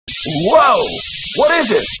Whoa! What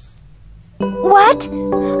is it? What?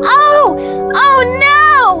 Oh! Oh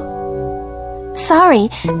no! Sorry,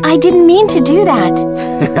 I didn't mean to do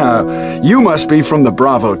that. You must be from the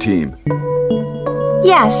Bravo team.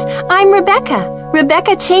 Yes, I'm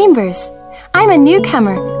Rebecca Chambers. I'm a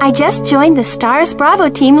newcomer. I just joined the S.T.A.R.S Bravo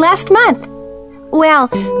team last month. Well,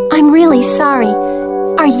 I'm really sorry.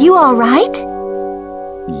 Are you all right?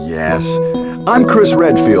 Yes. I'm Chris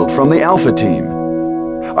Redfield from the Alpha team.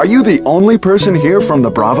 Are you the only person here from the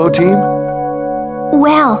Bravo team?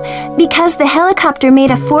 Well, because the helicopter made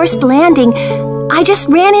a forced landing, I just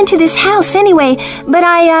ran into this house anyway, but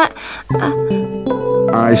I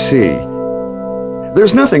see.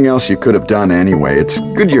 There's nothing else you could have done anyway. It's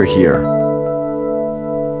good you're here.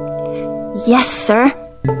 Yes, sir.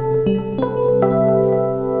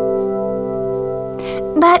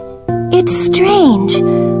 But it's strange.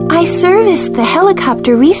 I serviced the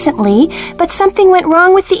helicopter recently, but something went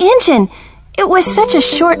wrong with the engine. It was such a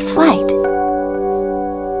short flight.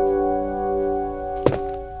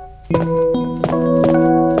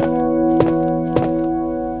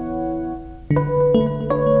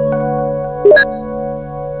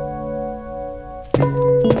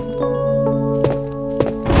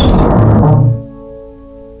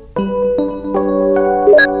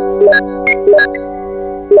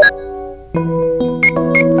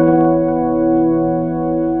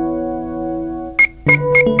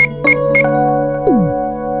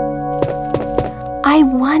 I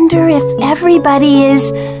wonder if everybody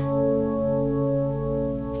is...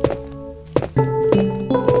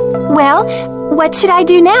 Well, what should I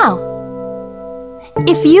do now?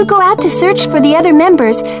 If you go out to search for the other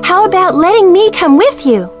members, how about letting me come with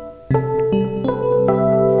you?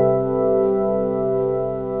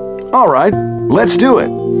 All right, let's do it.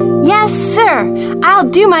 Yes, sir. I'll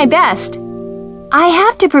do my best. I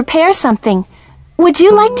have to prepare something. Would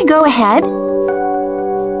you like to go ahead?